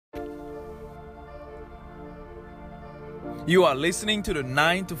You are listening to the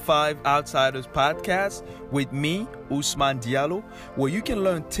 9 to 5 Outsiders podcast with me, Usman Diallo, where you can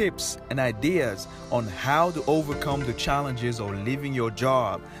learn tips and ideas on how to overcome the challenges of leaving your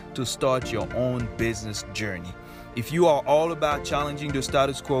job to start your own business journey. If you are all about challenging the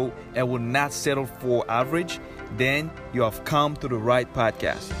status quo and will not settle for average, then you have come to the right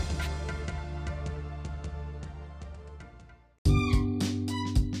podcast.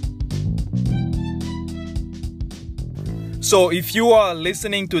 So if you are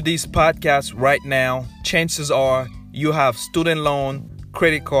listening to this podcast right now, chances are you have student loan,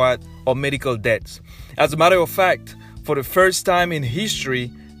 credit card, or medical debts. As a matter of fact, for the first time in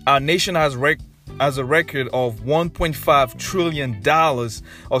history, our nation has a record of $1.5 trillion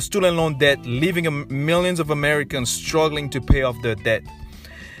of student loan debt, leaving millions of Americans struggling to pay off their debt.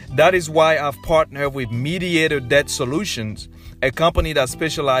 That is why I've partnered with Mediator Debt Solutions, a company that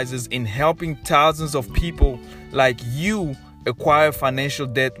specializes in helping thousands of people like you acquire financial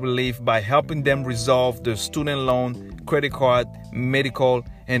debt relief by helping them resolve their student loan, credit card, medical,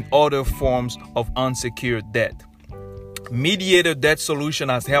 and other forms of unsecured debt. Mediator Debt Solution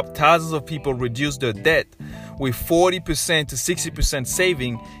has helped thousands of people reduce their debt with 40% to 60%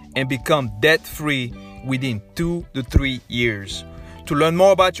 saving and become debt-free within 2 to 3 years. To learn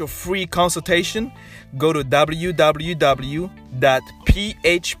more about your free consultation, go to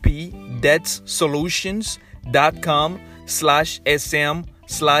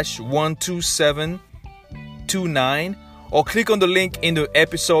or click on the link in the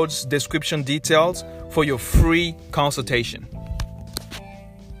episode's description details for your free consultation.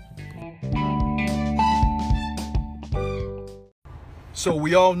 So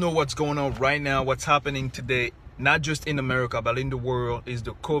we all know what's going on right now, what's happening today. Not just in America, but in the world, is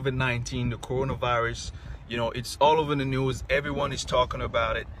the COVID-19, the coronavirus. You know, it's all over the news. Everyone is talking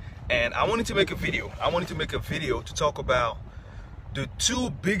about it. And I wanted to make a video. To talk about the two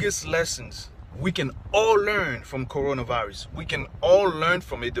biggest lessons we can all learn from coronavirus. We can all learn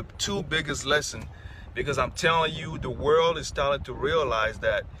from it, the two biggest lessons. Because I'm telling you, the world is starting to realize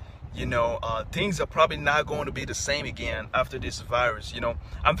that, things are probably not going to be the same again after this virus.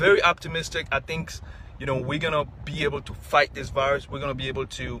 I'm very optimistic. I think we're going to be able to fight this virus. We're going to be able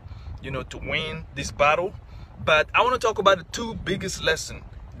to, to win this battle. But I want to talk about the two biggest lessons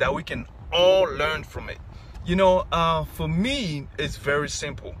that we can all learn from it. For me, it's very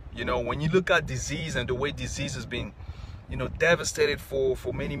simple. When you look at disease and the way disease has been, devastated for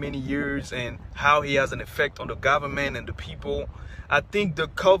many, many years and how it has an effect on the government and the people, I think the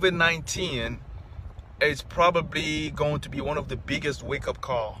COVID-19 is probably going to be one of the biggest wake-up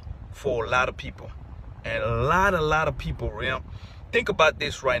call for a lot of people. And a lot of people, think about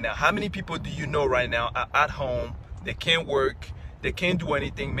this right now. How many people do you know right now are at home? They can't work. They can't do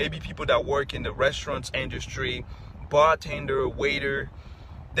anything. Maybe people that work in the restaurants industry, bartender, waiter,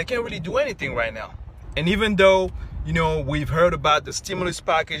 they can't really do anything right now. And even though, we've heard about the stimulus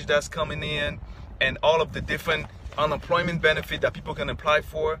package that's coming in and all of the different unemployment benefit that people can apply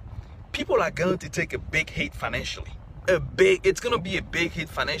for, people are going to take a big hit financially. It's going to be a big hit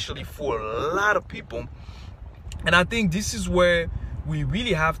financially for a lot of people. And I think this is where we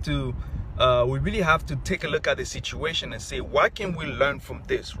really have to take a look at the situation and say, what can we learn from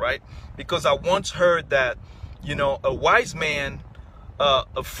this, right? Because I once heard that, a wise man,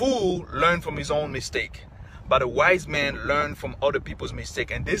 a fool learned from his own mistake, but a wise man learned from other people's mistake.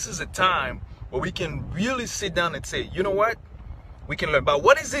 And this is a time where we can really sit down and say, you know what? We can learn. But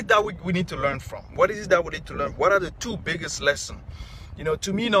what is it that we need to learn from? What is it that we need to learn? What are the two biggest lessons?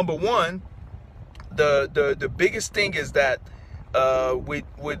 To me, number one, the biggest thing is that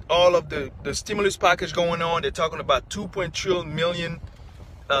with all of the stimulus package going on, they're talking about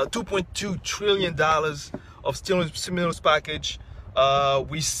 $2.2 trillion of stimulus package.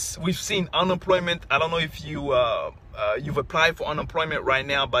 We've seen unemployment. I don't know if you've applied for unemployment right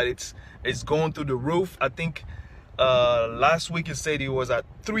now, but it's going through the roof. I think last week it said it was at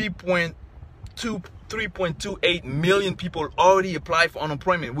 3.28 million people already applied for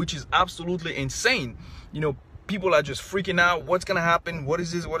unemployment, which is absolutely insane. People are just freaking out. What's gonna happen? What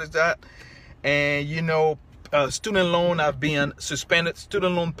is this? What is that? And student loan have been suspended.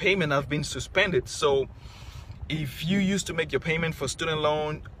 Student loan payment have been suspended. So if you used to make your payment for student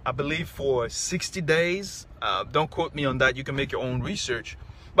loan, I believe for 60 days, don't quote me on that. You can make your own research.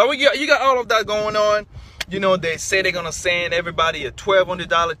 But you got all of that going on. They say they're gonna send everybody a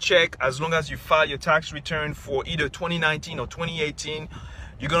 $1,200 check as long as you file your tax return for either 2019 or 2018.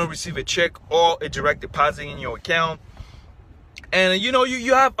 You're gonna receive a check or a direct deposit in your account. And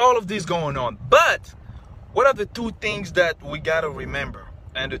you have all of this going on. But what are the two things that we gotta remember?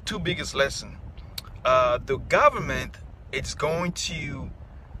 And the two biggest lessons? The government it's going to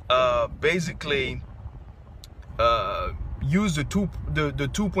basically use the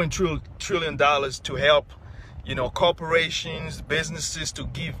 2.3 trillion dollars to help, you know, corporations, businesses, to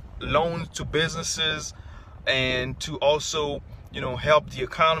give loans to businesses, and to also, you know, help the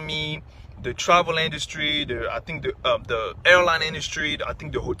economy, the travel industry, I think the airline industry, I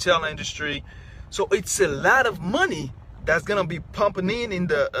think the hotel industry. So it's a lot of money that's gonna be pumping in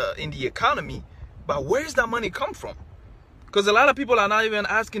the economy. But where does that money come from? Because a lot of people are not even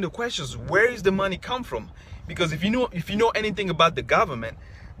asking the questions, where is the money come from? Because if you know anything about the government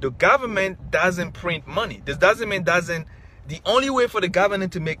doesn't print money. This doesn't mean the only way for the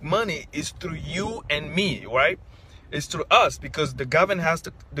government to make money is through you and me, right? It's through us, because the government has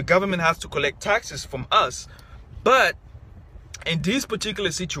to collect taxes from us. But in this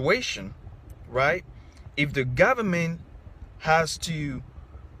particular situation, right, if the government has to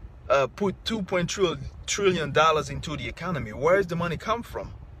put $2.3 trillion into the economy, where does the money come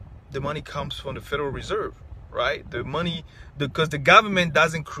from? The money comes from the Federal Reserve, right? The money, because the government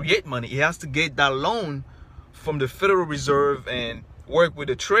doesn't create money. It has to get that loan from the Federal Reserve and work with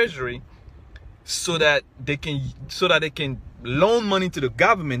the Treasury so that they can loan money to the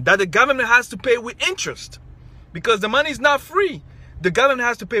government that the government has to pay with interest, because the money is not free. The government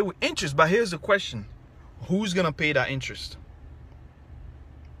has to pay with interest. But here's the question: who's gonna pay that interest?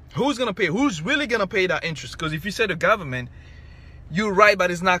 Who's gonna pay? Who's really gonna pay that interest? Because if you say the government, you're right, but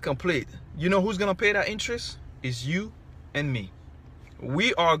it's not complete. You know who's gonna pay that interest? It's you and me.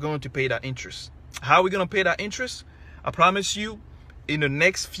 We are going to pay that interest. How are we gonna pay that interest? I promise you, in the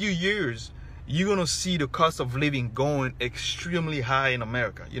next few years, you're gonna see the cost of living going extremely high in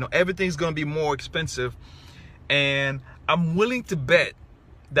America. You know, everything's gonna be more expensive, and I'm willing to bet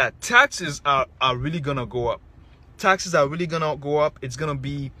that taxes are really gonna go up. Taxes are really gonna go up. It's gonna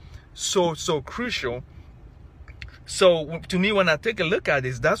be so crucial. So to me, when I take a look at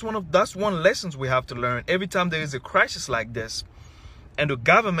this, that's one lessons we have to learn. Every time there is a crisis like this, and the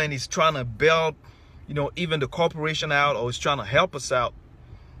government is trying to bail, you know, even the corporation out, or is trying to help us out,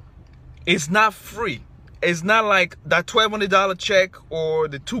 it's not free. It's not like that $1,200 check or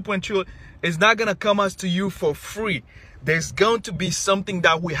the 2.2. It's not gonna come us to you for free. There's going to be something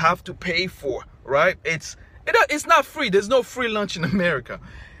that we have to pay for, right? It's not free. There's no free lunch in America,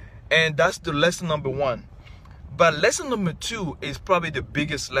 and that's the lesson number one. But lesson number two is probably the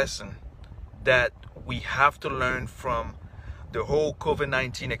biggest lesson that we have to learn from the whole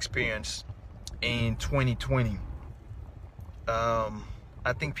COVID-19 experience in 2020.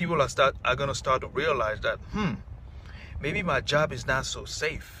 I think people are gonna start to realize that maybe my job is not so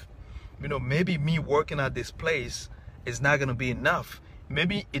safe. You know, maybe me working at this place is not gonna be enough.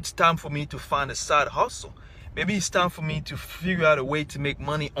 Maybe it's time for me to find a side hustle. Maybe it's time for me to figure out a way to make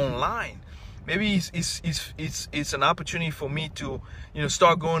money online. Maybe it's an opportunity for me to, you know,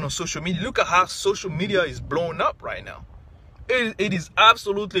 start going on social media. Look at how social media is blowing up right now. It is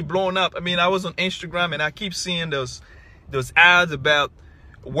absolutely blowing up. I mean, I was on Instagram and I keep seeing those ads about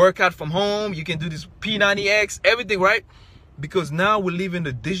workout from home. You can do this P90X, everything, right? Because now we live in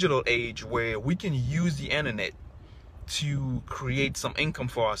the digital age where we can use the internet to create some income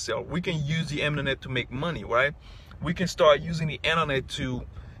for ourselves. We can use the internet to make money, right? We can start using the internet to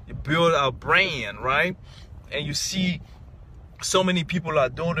build our brand, right? And you see so many people are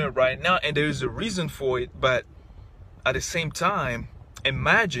doing it right now, and there is a reason for it. But at the same time,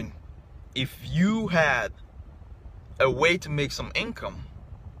 imagine if you had a way to make some income.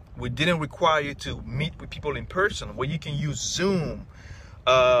 We didn't require you to meet with people in person, where you can use Zoom,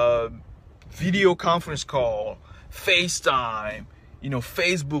 video conference call, FaceTime, you know,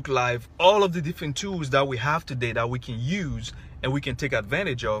 Facebook Live, all of the different tools that we have today that we can use and we can take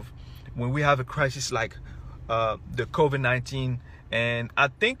advantage of when we have a crisis like the COVID-19. And I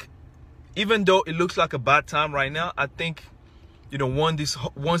think, even though it looks like a bad time right now, I think, you know,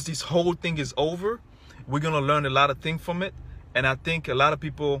 once this whole thing is over, we're gonna learn a lot of things from it. And I think a lot of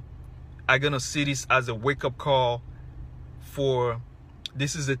people are gonna see this as a wake-up call for,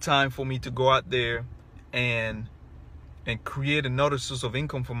 this is the time for me to go out there and create another source of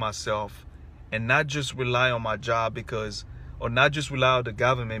income for myself, and not just rely on my job, or not just rely on the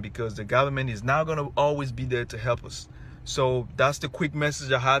government, because the government is not going to always be there to help us. So that's the quick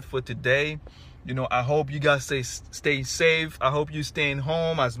message I had for today. You know, I hope you guys stay safe. I hope you staying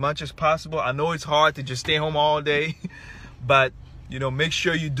home as much as possible. I know it's hard to just stay home all day, but, you know, make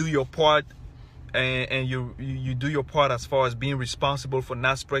sure you do your part, and you do your part as far as being responsible for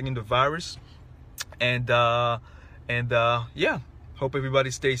not spreading the virus. And yeah, hope everybody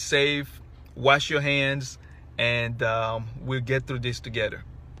stays safe. Wash your hands, and we'll get through this together.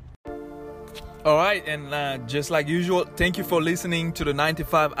 All right, and just like usual, thank you for listening to the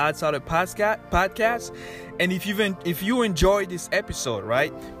 95 Outsider podcast. And if you enjoyed this episode,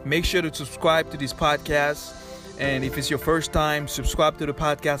 right, make sure to subscribe to this podcast. And if it's your first time, subscribe to the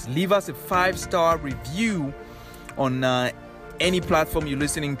podcast. Leave us a 5-star review on any platform you're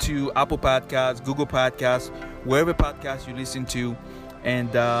listening to, Apple Podcasts, Google Podcasts, wherever podcast you listen to.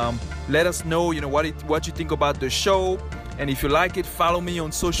 And let us know, what you think about the show. And if you like it, follow me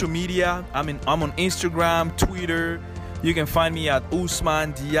on social media. I'm on Instagram, Twitter. You can find me at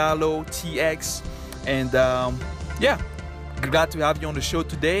Usman Diallo TX. And glad to have you on the show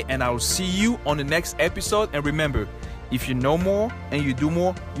today. And I will see you on the next episode. And remember, if you know more and you do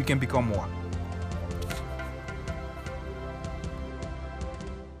more, you can become more.